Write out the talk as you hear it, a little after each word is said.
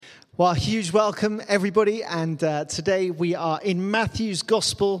Well, a huge welcome, everybody. And today we are in Matthew's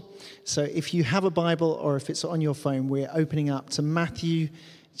Gospel. So if you have a Bible or if it's on your phone, we're opening up to Matthew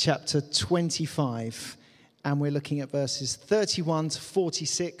chapter 25. And we're looking at verses 31 to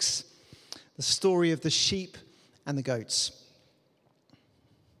 46, the story of the sheep and the goats.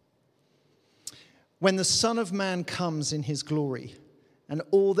 When the Son of Man comes in his glory and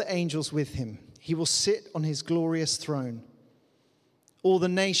all the angels with him, he will sit on his glorious throne. All the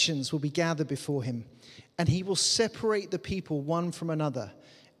nations will be gathered before him, and he will separate the people one from another,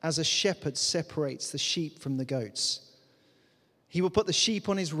 as a shepherd separates the sheep from the goats. He will put the sheep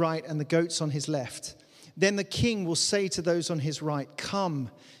on his right and the goats on his left. Then the king will say to those on his right, "Come,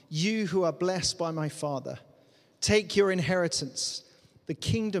 you who are blessed by my Father, take your inheritance, the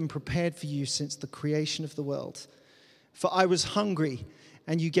kingdom prepared for you since the creation of the world. For I was hungry,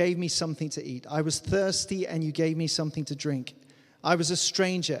 and you gave me something to eat. I was thirsty, and you gave me something to drink. I was a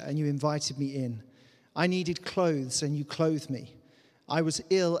stranger, and you invited me in. I needed clothes, and you clothed me. I was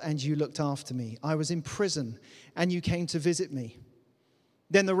ill, and you looked after me. I was in prison, and you came to visit me."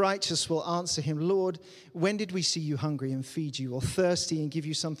 Then the righteous will answer him, "Lord, when did we see you hungry and feed you, or thirsty and give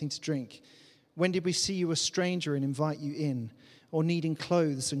you something to drink? When did we see you a stranger and invite you in, or needing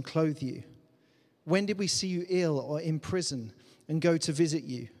clothes and clothe you? When did we see you ill or in prison and go to visit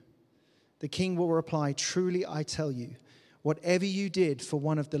you?" The king will reply, "Truly I tell you, whatever you did for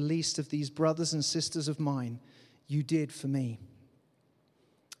one of the least of these brothers and sisters of mine, you did for me."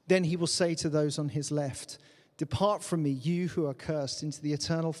 Then he will say to those on his left, "Depart from me, you who are cursed, into the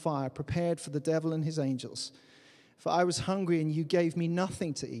eternal fire prepared for the devil and his angels. For I was hungry, and you gave me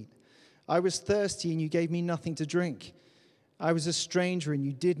nothing to eat. I was thirsty, and you gave me nothing to drink. I was a stranger, and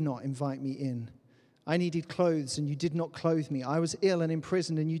you did not invite me in. I needed clothes, and you did not clothe me. I was ill and in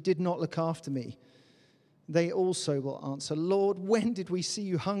prison, and you did not look after me." They also will answer, "Lord, when did we see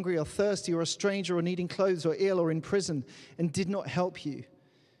you hungry or thirsty or a stranger or needing clothes or ill or in prison and did not help you?"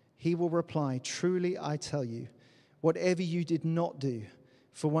 He will reply, "Truly I tell you, whatever you did not do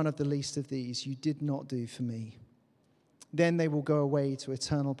for one of the least of these, you did not do for me." Then they will go away to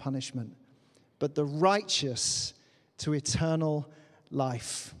eternal punishment, but the righteous to eternal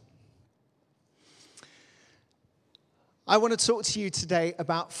life. I want to talk to you today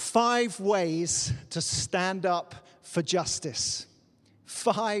about 5 ways to stand up for justice.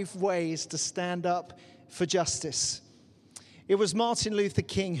 5 ways to stand up for justice. It was Martin Luther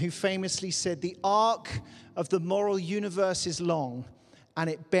King who famously said, "The arc of the moral universe is long, and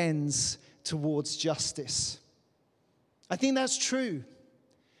it bends towards justice." I think that's true.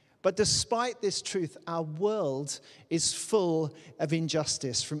 But despite this truth, our world is full of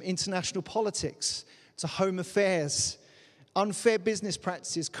injustice, from international politics to home affairs, unfair business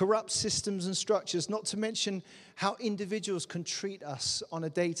practices, corrupt systems and structures, not to mention how individuals can treat us on a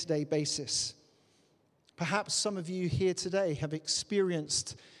day-to-day basis. Perhaps some of you here today have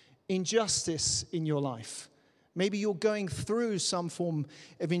experienced injustice in your life. Maybe you're going through some form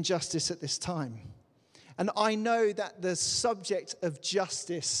of injustice at this time. And I know that the subject of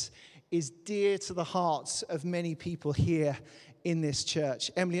justice is dear to the hearts of many people here in this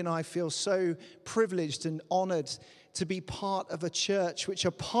church. Emily and I feel so privileged and honored to be part of a church which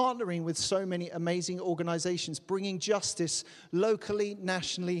are partnering with so many amazing organizations, bringing justice locally,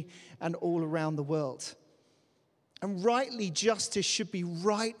 nationally, and all around the world. And rightly, justice should be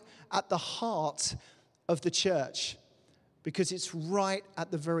right at the heart of the church, because it's right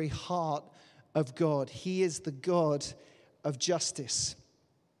at the very heart of God. He is the God of justice.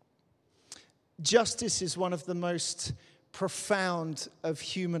 Justice is one of the most profound of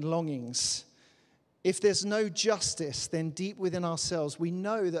human longings. If there's no justice, then deep within ourselves, we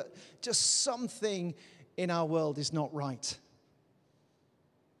know that just something in our world is not right.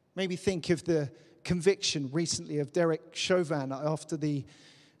 Maybe think of the conviction recently of Derek Chauvin after the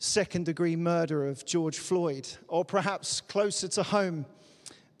second-degree murder of George Floyd. Or perhaps closer to home,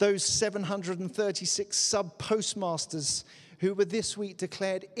 those 736 sub-postmasters who were this week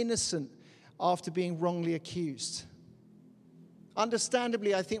declared innocent after being wrongly accused.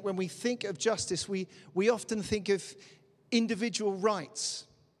 Understandably, I think when we think of justice, we often think of individual rights.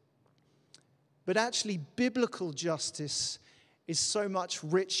 But actually, biblical justice is so much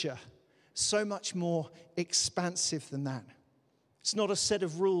richer, so much more expansive than that. It's not a set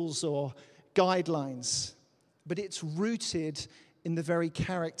of rules or guidelines, but it's rooted in the very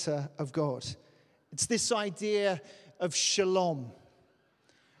character of God. It's this idea of shalom,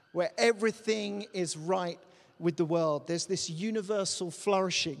 where everything is right with the world. There's this universal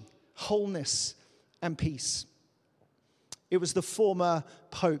flourishing, wholeness, and peace. It was the former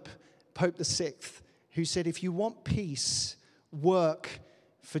Pope VI, who said, if you want peace, work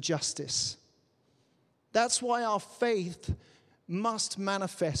for justice. That's why our faith must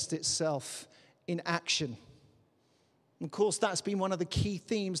manifest itself in action. Of course, that's been one of the key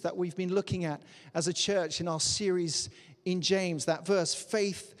themes that we've been looking at as a church in our series in James, that verse,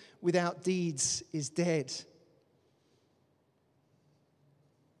 faith without deeds is dead.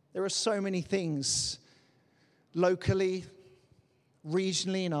 There are so many things locally,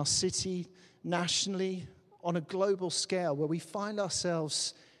 regionally, in our city, nationally, on a global scale, where we find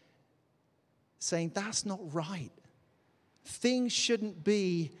ourselves saying, that's not right. Things shouldn't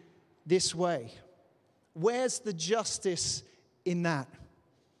be this way. Where's the justice in that?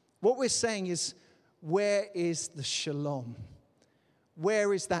 What we're saying is, where is the shalom?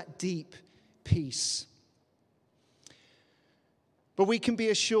 Where is that deep peace? But we can be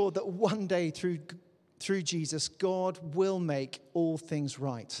assured that one day through Jesus, God will make all things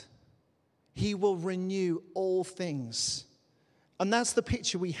right. He will renew all things. And that's the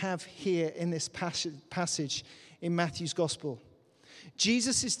picture we have here in this passage in Matthew's Gospel.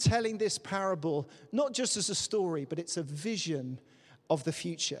 Jesus is telling this parable not just as a story, but it's a vision of the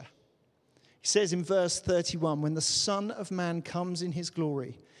future. He says in verse 31, when the Son of Man comes in his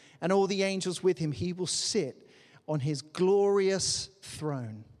glory and all the angels with him, he will sit on his glorious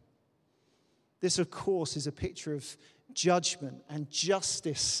throne. This, of course, is a picture of judgment and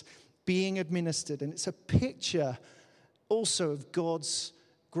justice being administered. And it's a picture also of God's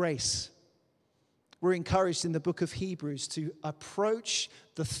grace. We're encouraged in the book of Hebrews to approach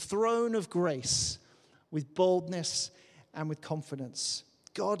the throne of grace with boldness and with confidence.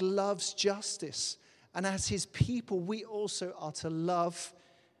 God loves justice. And as his people, we also are to love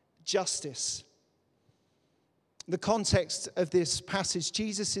justice. The context of this passage,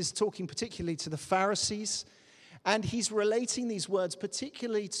 Jesus is talking particularly to the Pharisees, and he's relating these words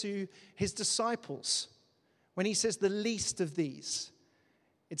particularly to his disciples. When he says the least of these,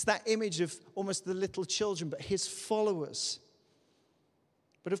 it's that image of almost the little children, but his followers.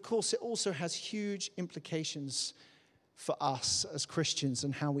 But of course, it also has huge implications for us as Christians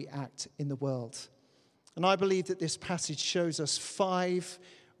and how we act in the world. And I believe that this passage shows us 5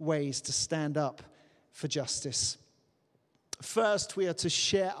 ways to stand up for justice. First, we are to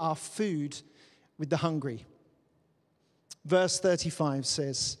share our food with the hungry. Verse 35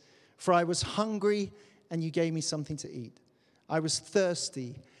 says, "For I was hungry, and you gave me something to eat. I was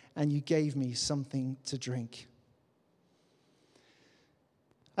thirsty, and you gave me something to drink."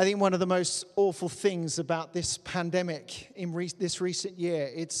 I think one of the most awful things about this pandemic in this recent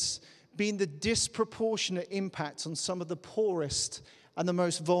year, it's been the disproportionate impact on some of the poorest and the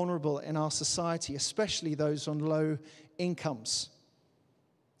most vulnerable in our society, especially those on low incomes.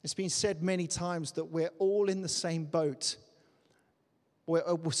 It's been said many times that we're all in the same boat. We're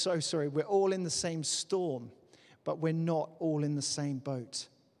all in the same storm, but we're not all in the same boat.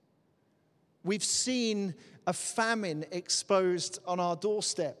 We've seen a famine exposed on our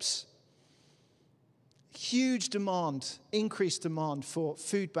doorsteps. Huge demand, increased demand for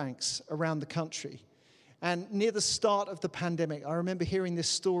food banks around the country. And near the start of the pandemic, I remember hearing this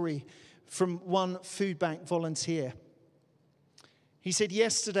story from one food bank volunteer. He said,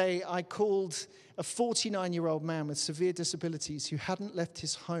 "Yesterday I called a 49-year-old man with severe disabilities who hadn't left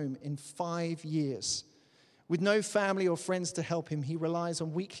his home in 5 years. With no family or friends to help him, he relies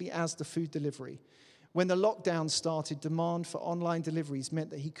on weekly Asda food delivery. When the lockdown started, demand for online deliveries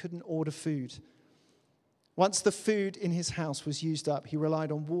meant that he couldn't order food. Once the food in his house was used up, he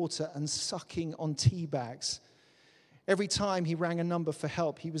relied on water and sucking on tea bags. Every time he rang a number for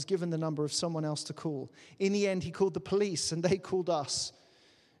help, he was given the number of someone else to call. In the end, he called the police, and they called us.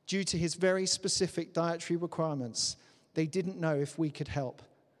 Due to his very specific dietary requirements, they didn't know if we could help.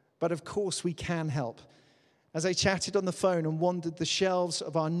 But of course we can help. As I chatted on the phone and wandered the shelves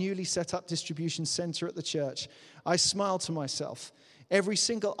of our newly set up distribution center at the church, I smiled to myself. Every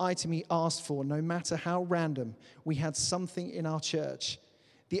single item he asked for, no matter how random, we had something in our church.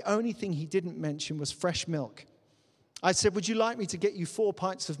 The only thing he didn't mention was fresh milk. I said, "Would you like me to get you 4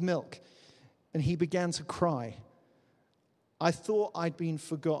 pints of milk?" And he began to cry. "I thought I'd been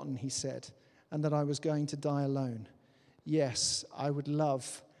forgotten," he said, "and that I was going to die alone. Yes, I would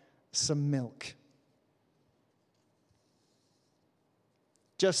love some milk."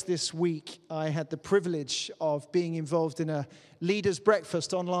 Just this week, I had the privilege of being involved in a leaders'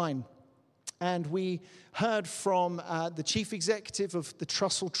 breakfast online. And we heard from the chief executive of the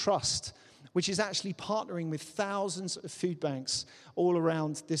Trussell Trust, which is actually partnering with thousands of food banks all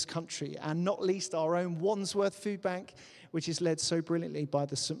around this country, and not least our own Wandsworth Food Bank, which is led so brilliantly by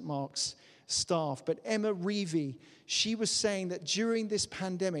the St. Mark's staff. But Emma Reevy, she was saying that during this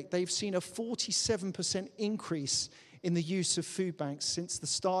pandemic, they've seen a 47% increase in the use of food banks since the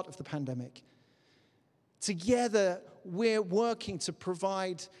start of the pandemic. Together, we're working to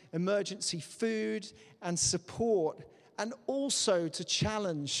provide emergency food and support, and also to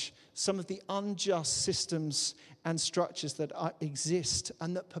challenge some of the unjust systems and structures that exist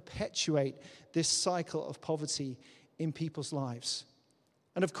and that perpetuate this cycle of poverty in people's lives.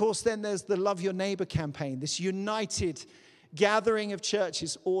 And of course, then there's the Love Your Neighbor campaign, this united gathering of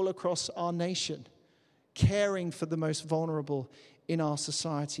churches all across our nation, caring for the most vulnerable in our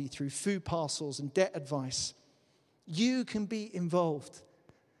society through food parcels and debt advice. You can be involved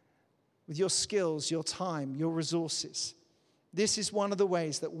with your skills, your time, your resources. This is one of the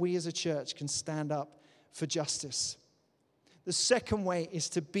ways that we as a church can stand up for justice. The second way is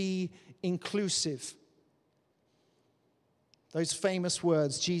to be inclusive. Those famous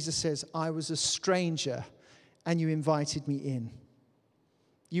words, Jesus says, "I was a stranger and you invited me in."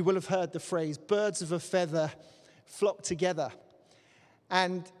 You will have heard the phrase, birds of a feather flock together.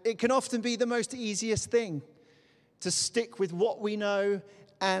 And it can often be the most easiest thing to stick with what we know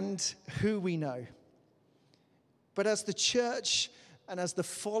and who we know. But as the church and as the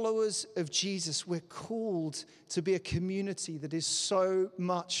followers of Jesus, we're called to be a community that is so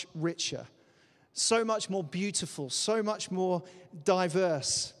much richer, so much more beautiful, so much more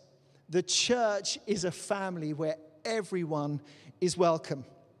diverse. The church is a family where everyone is welcome.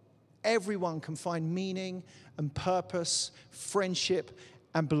 Everyone can find meaning and purpose, friendship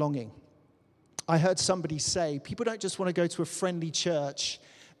and belonging. I heard somebody say, people don't just want to go to a friendly church,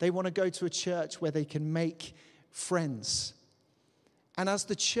 they want to go to a church where they can make friends. And as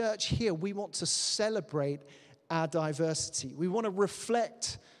the church here, we want to celebrate our diversity. We want to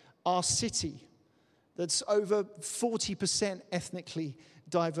reflect our city that's over 40% ethnically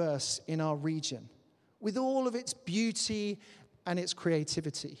diverse in our region, with all of its beauty and its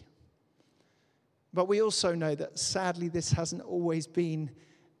creativity. But we also know that sadly this hasn't always been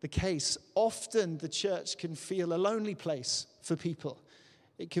the case. Often the church can feel a lonely place for people.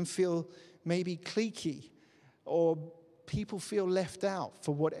 It can feel maybe cliquey, or people feel left out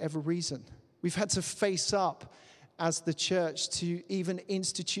for whatever reason. We've had to face up as the church to even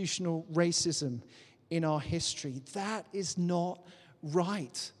institutional racism in our history. That is not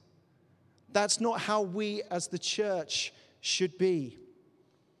right. That's not how we as the church should be.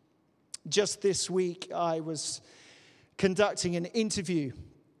 Just this week, I was conducting an interview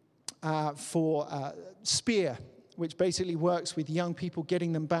for Spear, which basically works with young people,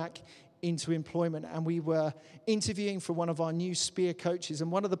 getting them back into employment. And we were interviewing for one of our new Spear coaches,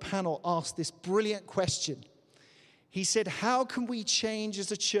 and one of the panel asked this brilliant question. He said, how can we change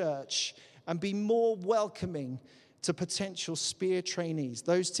as a church and be more welcoming to potential Spear trainees,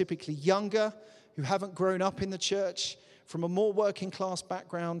 those typically younger, who haven't grown up in the church, from a more working class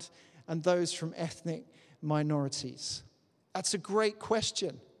background, and those from ethnic minorities? That's a great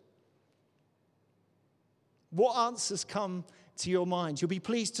question. What answers come to your mind? You'll be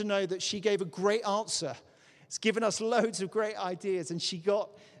pleased to know that she gave a great answer. It's given us loads of great ideas, and she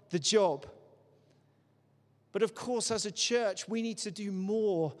got the job. But of course, as a church, we need to do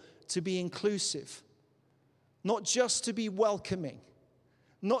more to be inclusive. Not just to be welcoming,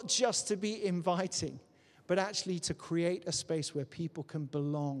 not just to be inviting, but actually to create a space where people can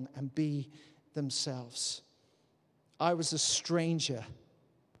belong and be themselves. I was a stranger.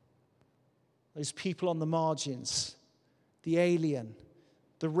 Those people on the margins, the alien,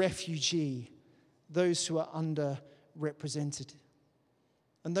 the refugee, those who are underrepresented.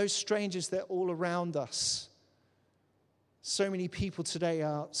 And those strangers, they're all around us. So many people today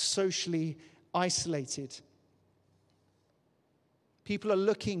are socially isolated. People are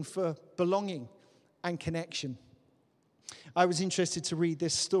looking for belonging and connection. I was interested to read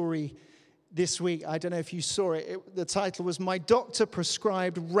this story this week. I don't know if you saw it. The title was, "My Doctor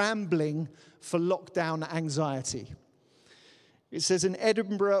Prescribed Rambling for Lockdown Anxiety." It says, an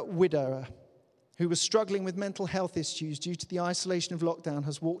Edinburgh widower who was struggling with mental health issues due to the isolation of lockdown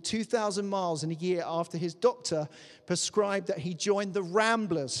has walked 2,000 miles in a year after his doctor prescribed that he join the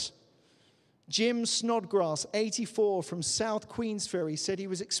Ramblers. Jim Snodgrass, 84, from South Queensferry, said he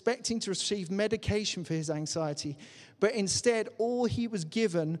was expecting to receive medication for his anxiety, but instead all he was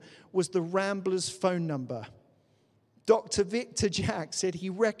given was the Ramblers' phone number. Dr. Victor Jack said he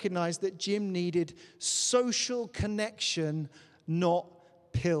recognized that Jim needed social connection, not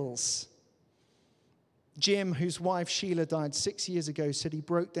pills. Jim, whose wife Sheila died 6 years ago, said he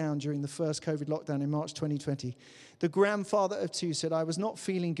broke down during the first COVID lockdown in March 2020. The grandfather of two said, "I was not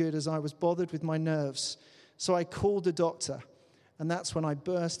feeling good as I was bothered with my nerves, so I called a doctor, and that's when I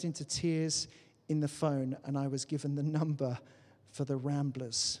burst into tears in the phone, and I was given the number for the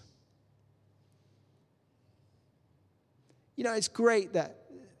Ramblers." It's great that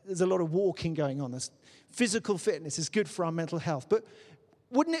there's a lot of walking going on. There's physical fitness is good for our mental health. But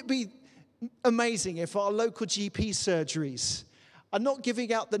wouldn't it be amazing if our local GP surgeries are not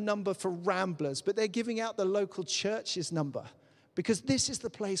giving out the number for ramblers, but they're giving out the local church's number? Because this is the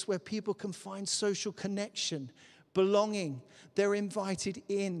place where people can find social connection, belonging. They're invited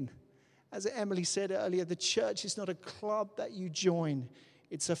in. As Emily said earlier, the church is not a club that you join.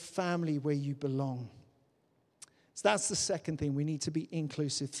 It's a family where you belong. So that's the second thing. We need to be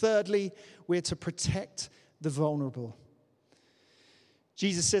inclusive. Thirdly, we're to protect the vulnerable.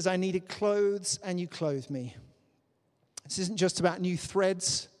 Jesus says, I needed clothes and you clothed me. This isn't just about new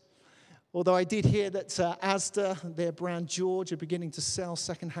threads. Although I did hear that Asda, their brand George, are beginning to sell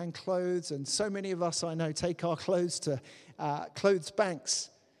secondhand clothes. And so many of us I know take our clothes to clothes banks.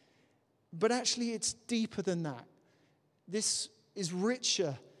 But actually it's deeper than that. This is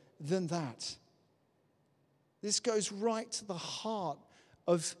richer than that. This goes right to the heart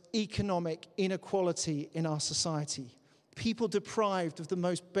of economic inequality in our society. People deprived of the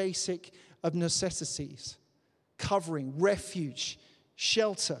most basic of necessities: covering, refuge,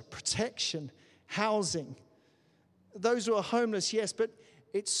 shelter, protection, housing. Those who are homeless, yes, but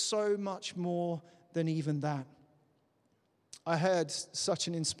it's so much more than even that. I heard such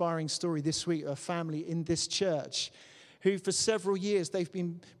an inspiring story this week of a family in this church who for several years they've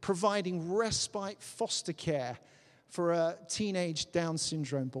been providing respite foster care for a teenage Down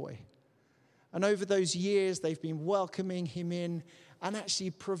syndrome boy. And over those years they've been welcoming him in and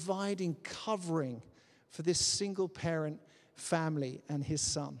actually providing covering for this single parent family and his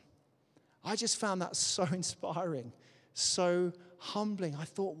son. I just found that so inspiring, so humbling. I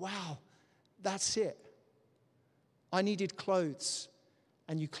thought, wow, that's it. I needed clothes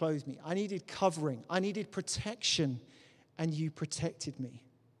and you clothed me. I needed covering. I needed protection and you protected me.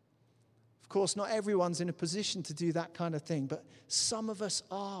 Of course, not everyone's in a position to do that kind of thing, but some of us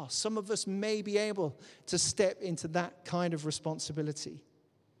are. Some of us may be able to step into that kind of responsibility.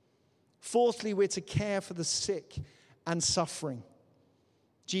 Fourthly, we're to care for the sick and suffering.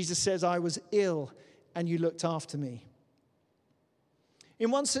 Jesus says, I was ill and you looked after me. In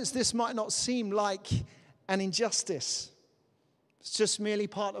one sense, this might not seem like an injustice. It's just merely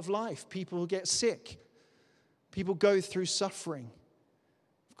part of life. People get sick. People go through suffering.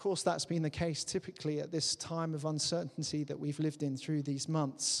 Of course, that's been the case typically at this time of uncertainty that we've lived in through these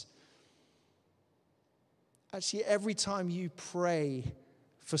months. Actually, every time you pray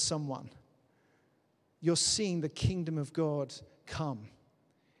for someone, you're seeing the kingdom of God come.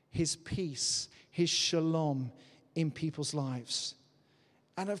 His peace, his shalom in people's lives.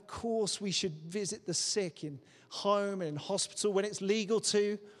 And of course, we should visit the sick in home and in hospital when it's legal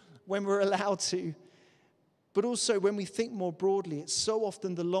to, when we're allowed to. But also when we think more broadly, it's so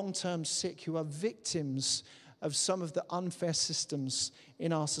often the long-term sick who are victims of some of the unfair systems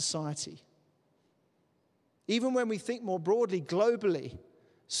in our society. Even when we think more broadly, globally,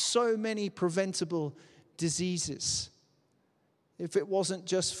 so many preventable diseases, if it wasn't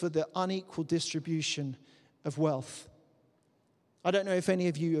just for the unequal distribution of wealth. I don't know if any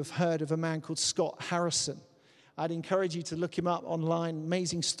of you have heard of a man called Scott Harrison. I'd encourage you to look him up online.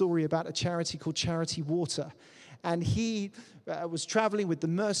 Amazing story about a charity called Charity Water. And he was traveling with the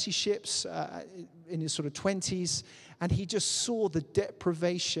Mercy ships in his sort of 20s, and he just saw the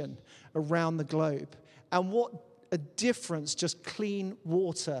deprivation around the globe and what a difference just clean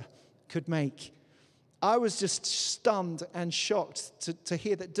water could make. I was just stunned and shocked to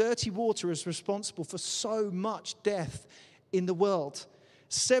hear that dirty water is responsible for so much death in the world.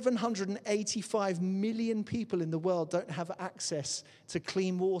 785 million people in the world don't have access to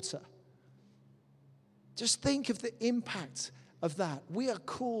clean water. Just think of the impact of that. We are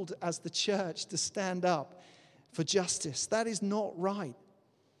called as the church to stand up for justice. That is not right.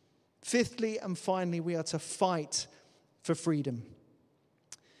 Fifthly and finally, we are to fight for freedom.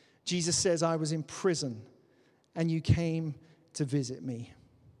 Jesus says, I was in prison and you came to visit me.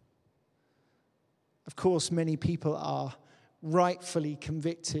 Of course, many people are rightfully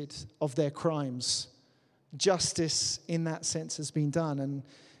convicted of their crimes. Justice in that sense has been done. And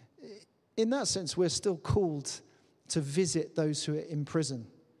in that sense, we're still called to visit those who are in prison,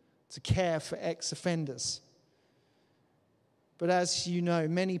 to care for ex-offenders. But as you know,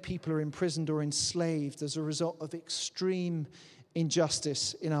 many people are imprisoned or enslaved as a result of extreme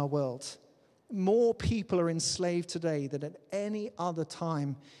injustice in our world. More people are enslaved today than at any other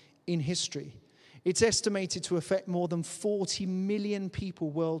time in history. It's estimated to affect more than 40 million people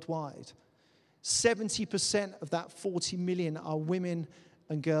worldwide. 70% of that 40 million are women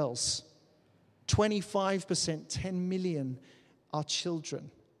and girls. 25%, 10 million, are children.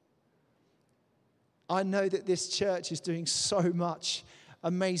 I know that this church is doing so much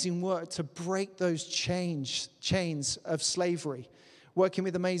amazing work to break those chains of slavery, working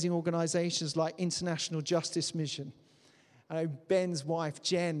with amazing organizations like International Justice Mission. I know Ben's wife,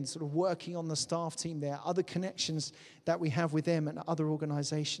 Jen, sort of working on the staff team there, other connections that we have with them and other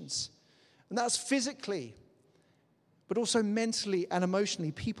organizations. And that's physically, but also mentally and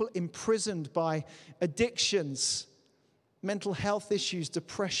emotionally. People imprisoned by addictions, mental health issues,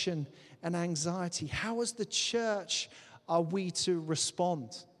 depression, and anxiety. How as the church are we to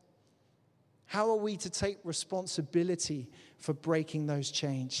respond? How are we to take responsibility for breaking those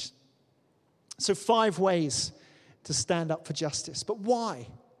chains? So 5 ways to stand up for justice. But why?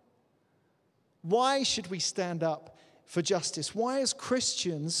 Why should we stand up for justice? Why, as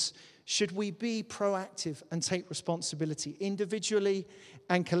Christians, should we be proactive and take responsibility individually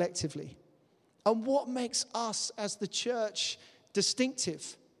and collectively? And what makes us as the church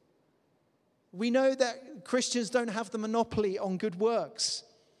distinctive? We know that Christians don't have the monopoly on good works.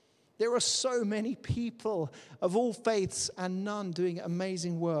 There are so many people of all faiths and none doing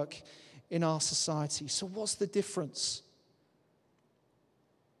amazing work in our society. So what's the difference?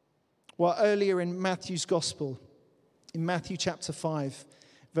 Well, earlier in Matthew's gospel, in Matthew chapter 5,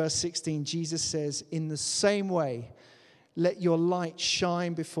 verse 16, Jesus says, "In the same way, let your light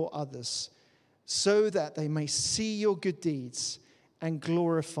shine before others, so that they may see your good deeds and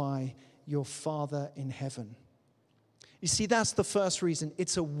glorify your Father in heaven." You see, that's the first reason.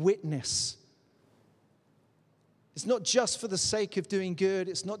 It's a witness. It's not just for the sake of doing good.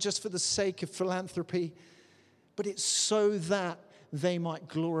 It's not just for the sake of philanthropy. But it's so that they might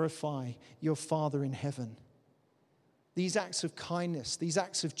glorify your Father in heaven. These acts of kindness, these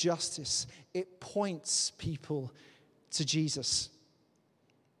acts of justice, it points people to Jesus.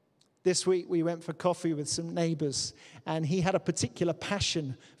 This week we went for coffee with some neighbors, and he had a particular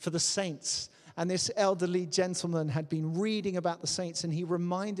passion for the saints. And this elderly gentleman had been reading about the saints, and he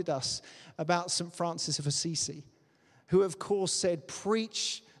reminded us about St. Francis of Assisi, who of course said,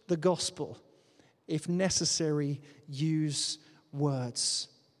 "Preach the gospel. If necessary, use words."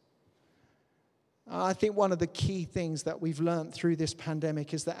 I think one of the key things that we've learned through this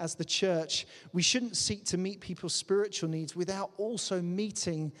pandemic is that as the church, we shouldn't seek to meet people's spiritual needs without also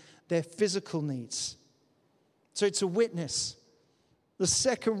meeting their physical needs. So it's a witness. The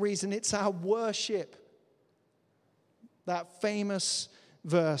second reason, it's our worship. That famous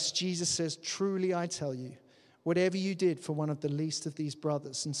verse, Jesus says, "Truly I tell you, whatever you did for one of the least of these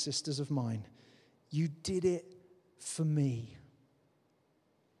brothers and sisters of mine, you did it for me."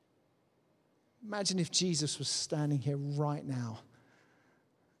 Imagine if Jesus was standing here right now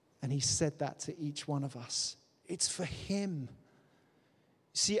and he said that to each one of us. It's for him.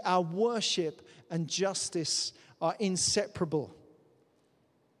 See, our worship and justice are inseparable.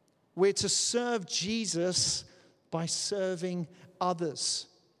 We're to serve Jesus by serving others.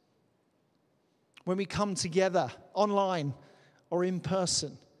 When we come together online or in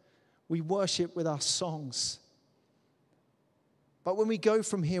person, we worship with our songs. But when we go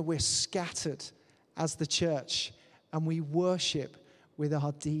from here, we're scattered as the church, and we worship with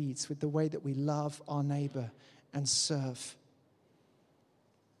our deeds, with the way that we love our neighbor and serve.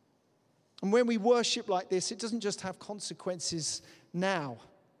 And when we worship like this, it doesn't just have consequences now,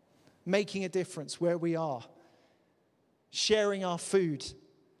 making a difference where we are, sharing our food,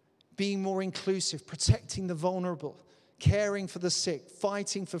 being more inclusive, protecting the vulnerable, caring for the sick,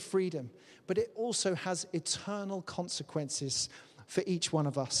 fighting for freedom. But it also has eternal consequences for each one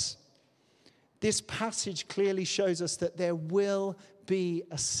of us. This passage clearly shows us that there will be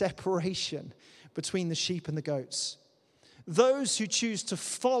a separation between the sheep and the goats. Those who choose to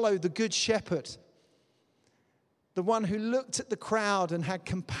follow the good shepherd, the one who looked at the crowd and had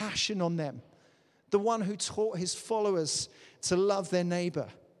compassion on them, the one who taught his followers to love their neighbor,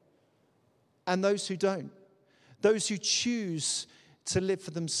 and those who don't, those who choose to live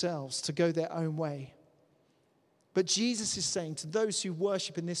for themselves, to go their own way. But Jesus is saying to those who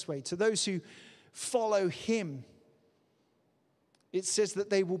worship in this way, to those who follow him, it says that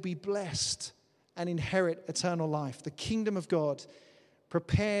they will be blessed and inherit eternal life, the kingdom of God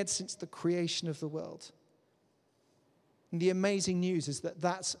prepared since the creation of the world. And the amazing news is that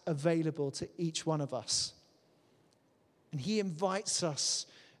that's available to each one of us. And he invites us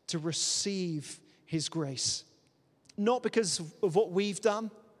to receive his grace, not because of what we've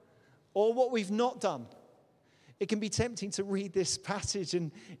done or what we've not done. It can be tempting to read this passage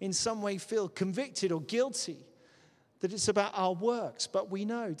and in some way feel convicted or guilty that it's about our works. But we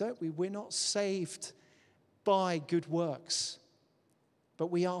know, don't we? We're not saved by good works, but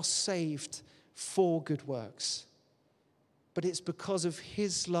we are saved for good works. But it's because of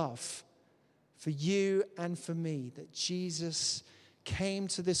his love for you and for me, that Jesus came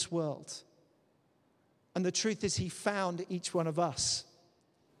to this world. And the truth is, he found each one of us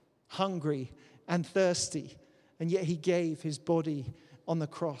hungry and thirsty, and yet he gave his body on the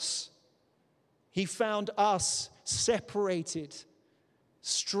cross. He found us separated,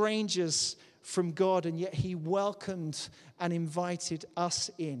 strangers from God, and yet he welcomed and invited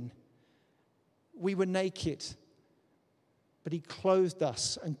us in. We were naked, but he clothed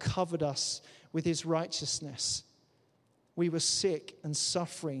us and covered us with his righteousness. We were sick and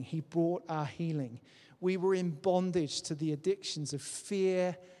suffering. He brought our healing. We were in bondage to the addictions of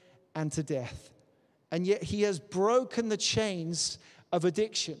fear and to death. And yet he has broken the chains of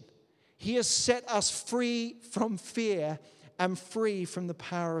addiction. He has set us free from fear and free from the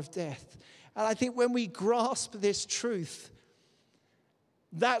power of death. And I think when we grasp this truth,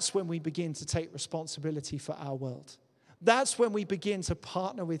 that's when we begin to take responsibility for our world. That's when we begin to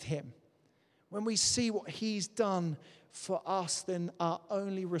partner with him. When we see what he's done for us, then our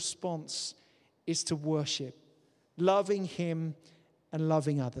only response is to worship, loving him and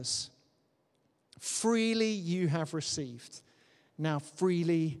loving others. Freely you have received, now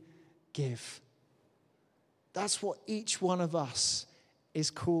freely give. That's what each one of us is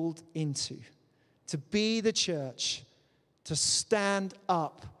called into. To be the church, to stand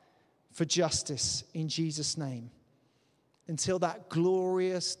up for justice in Jesus' name, until that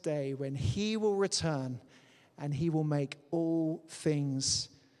glorious day when he will return and he will make all things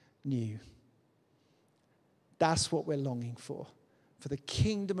new. That's what we're longing for the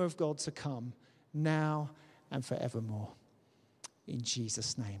kingdom of God to come now and forevermore. In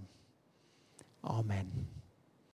Jesus' name, amen.